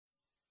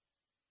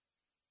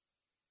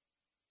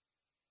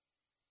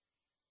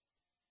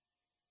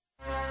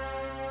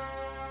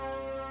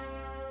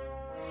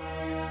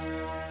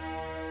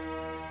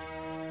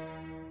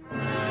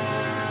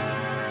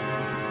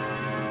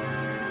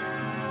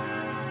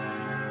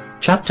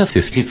Chapter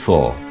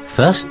 54,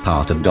 first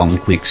part of Don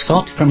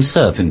Quixote from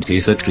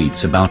Cervantes that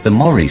treats about the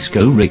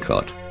Morisco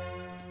Ricote,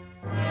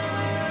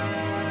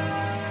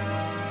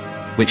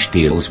 which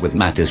deals with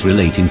matters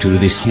relating to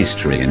this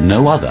history and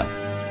no other.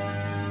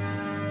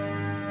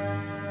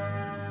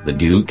 The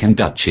Duke and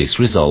Duchess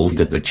resolved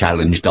that the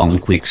challenge Don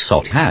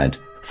Quixote had,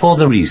 for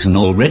the reason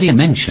already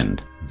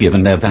mentioned,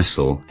 given their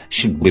vessel,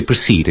 should be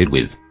proceeded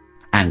with.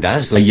 And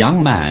as the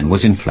young man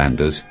was in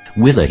Flanders,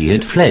 whither he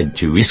had fled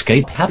to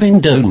escape having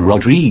Don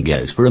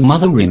Rodriguez for a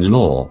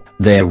mother-in-law,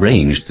 they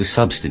arranged to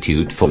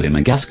substitute for him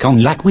a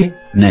Gascon lackey,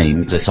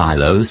 named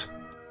Silos.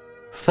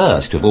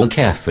 First of all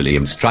carefully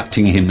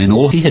instructing him in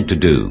all he had to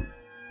do.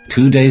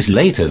 2 days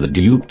later the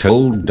Duke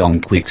told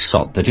Don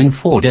Quixote that in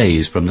 4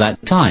 days from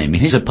that time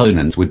his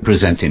opponent would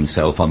present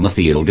himself on the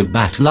field of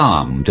battle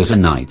armed as a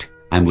knight,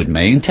 and would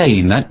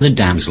maintain that the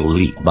damsel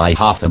leaped by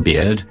half a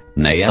beard,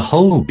 nay a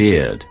whole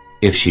beard,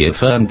 if she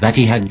affirmed that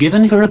he had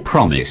given her a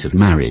promise of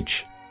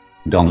marriage.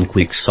 Don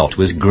Quixote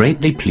was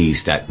greatly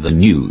pleased at the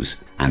news,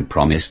 and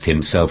promised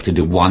himself to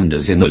do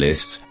wonders in the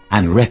lists,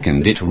 and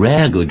reckoned it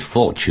rare good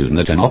fortune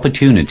that an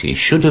opportunity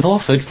should have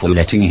offered for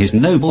letting his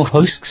noble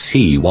host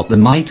see what the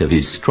might of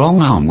his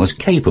strong arm was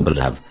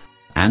capable of.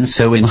 And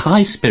so in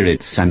high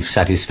spirits and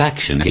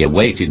satisfaction he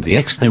awaited the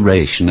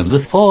expiration of the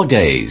 4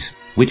 days,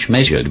 which,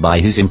 measured by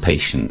his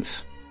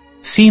impatience,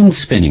 seemed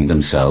spinning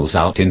themselves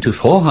out into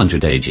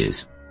 400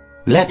 ages.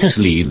 Let us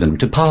leave them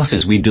to pass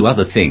as we do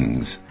other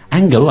things,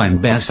 and go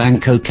and bear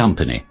Sancho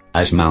company,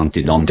 as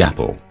mounted on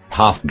Dapple,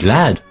 half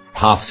glad,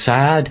 half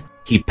sad,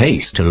 he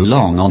paced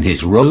along on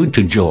his road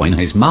to join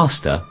his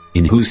master,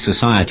 in whose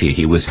society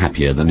he was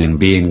happier than in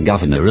being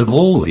governor of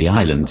all the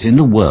islands in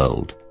the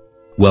world.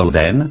 Well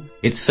then,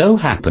 it so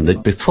happened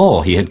that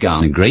before he had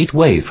gone a great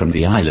way from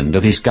the island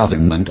of his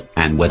government,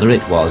 and whether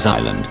it was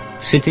island,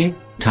 city,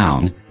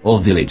 town, or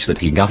village that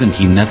he governed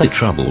he never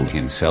troubled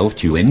himself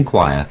to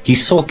inquire, he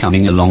saw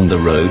coming along the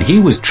road he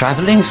was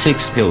travelling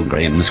 6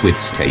 pilgrims with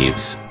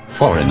staves,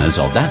 foreigners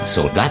of that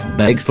sort that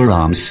beg for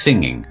alms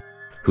singing,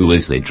 who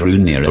as they drew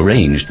near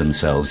arranged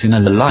themselves in a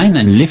line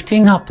and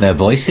lifting up their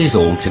voices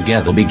all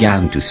together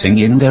began to sing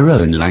in their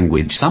own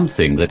language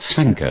something that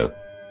Sancho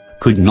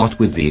could not,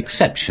 with the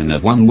exception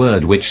of one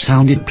word which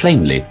sounded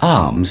plainly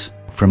alms,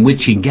 from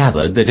which he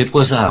gathered that it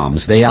was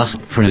alms they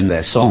asked for in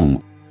their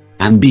song.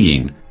 And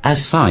being,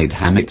 as Side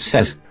Hammett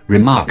says,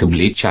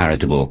 remarkably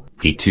charitable,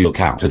 he took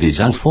out of his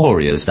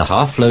alforjas the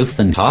half loaf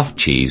and half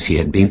cheese he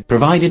had been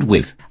provided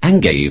with, and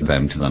gave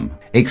them to them,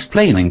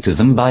 explaining to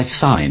them by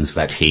signs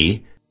that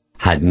he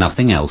had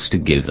nothing else to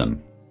give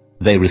them.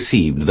 They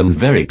received them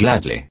very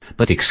gladly,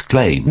 but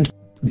exclaimed,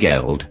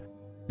 "Geld!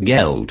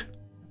 Geld!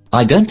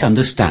 I don't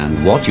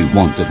understand what you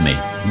want of me,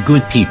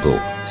 good people,"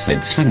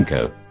 said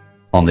Sancho.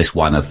 On this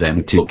one of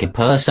them took a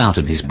purse out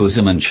of his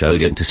bosom and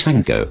showed it to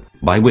Sancho,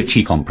 by which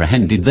he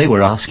comprehended they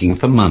were asking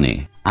for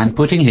money, and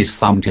putting his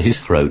thumb to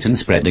his throat and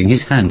spreading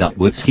his hand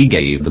upwards he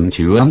gave them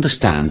to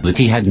understand that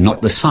he had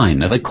not the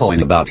sign of a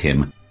coin about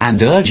him,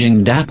 and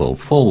urging Dapple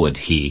forward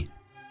he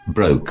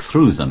broke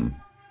through them.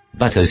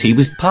 But as he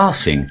was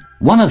passing,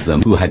 one of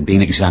them who had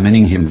been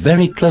examining him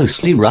very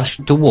closely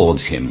rushed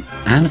towards him,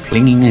 and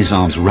flinging his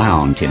arms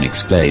round him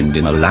exclaimed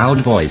in a loud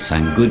voice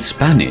and good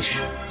Spanish,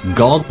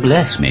 "God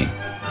bless me!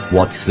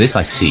 What's this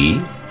I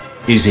see?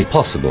 Is it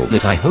possible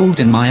that I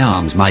hold in my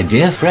arms my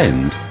dear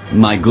friend,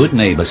 my good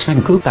neighbor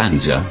Sancho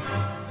Panza?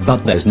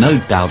 But there's no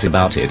doubt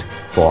about it,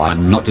 for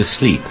I'm not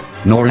asleep,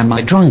 nor am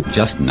I drunk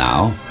just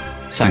now."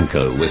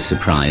 Sancho was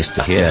surprised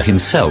to hear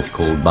himself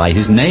called by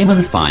his name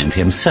and find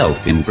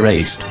himself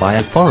embraced by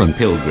a foreign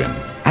pilgrim,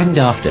 and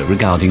after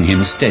regarding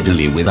him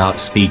steadily without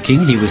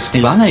speaking he was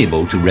still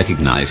unable to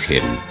recognize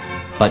him.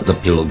 But the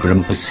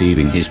pilgrim,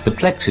 perceiving his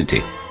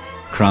perplexity,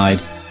 cried,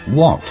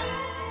 "What?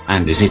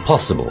 And is it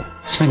possible,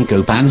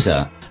 Sancho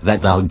Panza,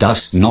 that thou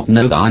dost not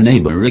know thy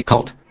neighbor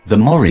Ricote, the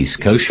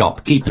Morisco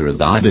shopkeeper of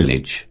thy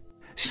village?"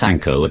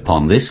 Sancho,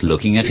 upon this,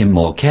 looking at him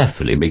more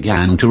carefully,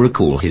 began to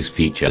recall his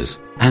features,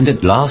 and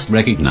at last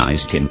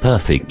recognized him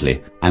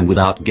perfectly, and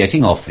without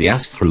getting off the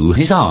ass threw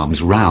his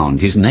arms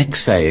round his neck,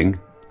 saying,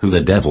 "Who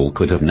the devil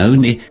could have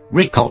known thee,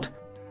 Ricote?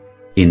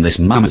 In this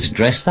mummer's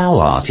dress thou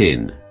art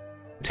in.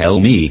 Tell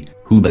me,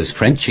 who has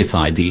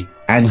Frenchified thee,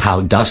 and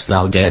how dost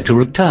thou dare to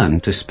return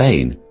to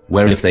Spain,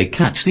 where if they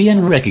catch thee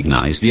and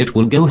recognize thee it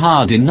will go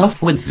hard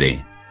enough with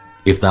thee?"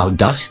 "If thou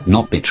dost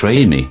not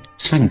betray me,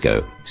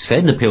 Sancho,"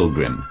 said the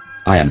pilgrim,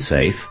 "I am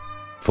safe,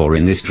 for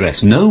in this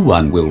dress no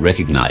one will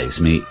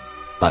recognize me.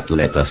 But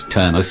let us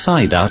turn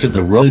aside out of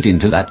the road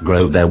into that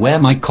grove there where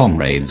my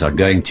comrades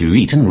are going to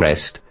eat and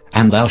rest,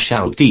 and thou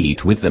shalt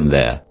eat with them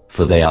there,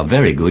 for they are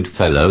very good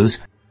fellows.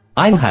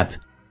 I'll have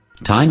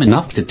time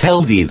enough to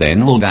tell thee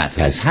then all that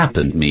has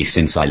happened me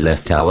since I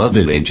left our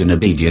village in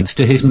obedience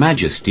to his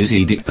Majesty's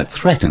edict that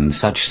threatened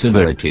such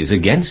severities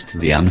against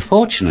the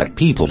unfortunate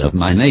people of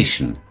my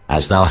nation,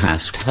 as thou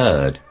hast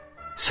heard."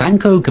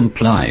 Sancho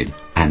complied,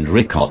 and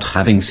Ricote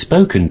having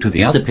spoken to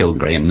the other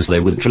pilgrims they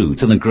withdrew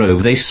to the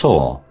grove they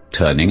saw,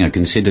 turning a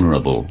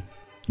considerable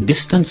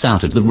distance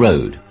out of the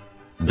road.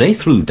 They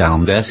threw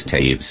down their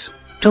staves,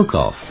 took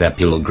off their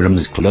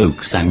pilgrims'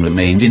 cloaks and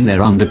remained in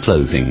their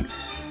underclothing.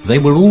 They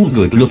were all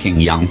good-looking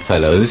young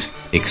fellows,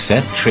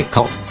 except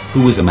Ricote,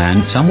 who was a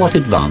man somewhat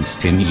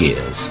advanced in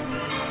years.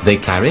 They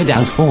carried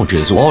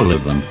alforges, all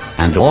of them,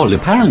 and all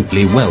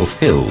apparently well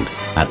filled,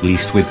 at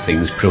least with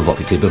things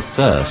provocative of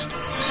thirst,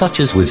 such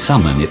as would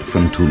summon it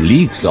from 2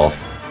 leagues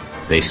off.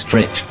 They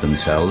stretched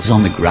themselves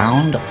on the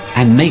ground,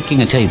 and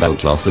making a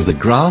tablecloth of the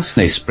grass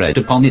they spread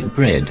upon it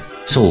bread,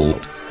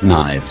 salt,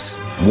 knives,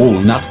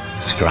 walnut,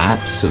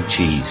 scraps of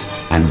cheese,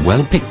 and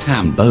well-picked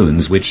ham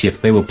bones which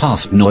if they were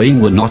past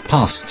gnawing were not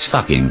past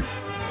sucking.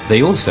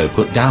 They also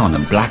put down a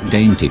black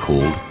dainty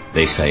called,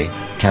 they say,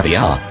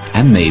 caviar,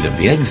 and made of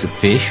the eggs of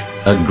fish,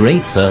 a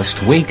great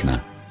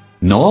thirst-wakener.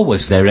 Nor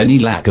was there any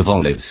lack of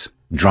olives,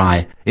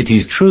 dry, it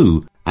is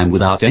true, and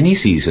without any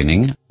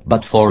seasoning,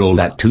 but for all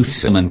that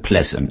toothsome and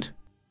pleasant.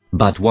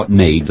 But what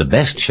made the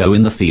best show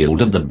in the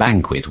field of the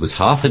banquet was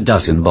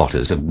 6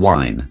 bottles of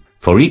wine,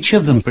 for each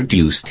of them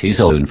produced his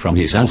own from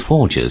his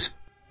alforges.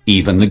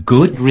 Even the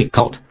good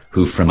Ricote,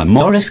 who from a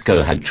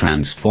Morisco had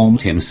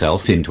transformed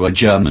himself into a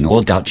German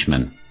or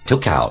Dutchman,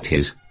 took out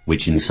his,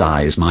 which in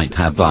size might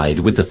have vied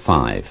with the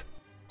 5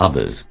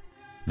 others.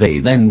 They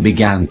then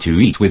began to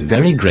eat with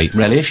very great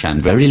relish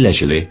and very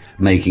leisurely,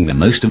 making the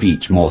most of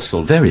each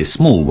morsel, very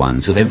small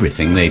ones of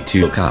everything they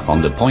took up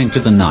on the point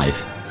of the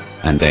knife,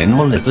 and then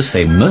all at the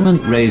same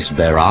moment raised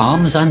their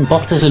arms and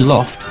bottles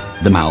aloft,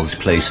 the mouths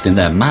placed in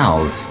their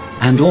mouths,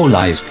 and all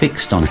eyes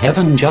fixed on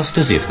heaven just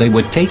as if they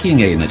were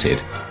taking aim at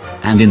it.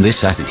 And in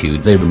this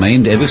attitude they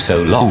remained ever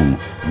so long,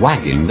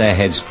 wagging their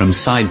heads from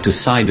side to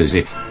side as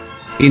if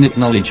in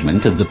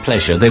acknowledgement of the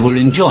pleasure they were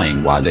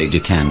enjoying while they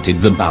decanted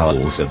the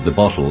bowels of the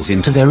bottles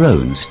into their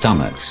own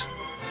stomachs.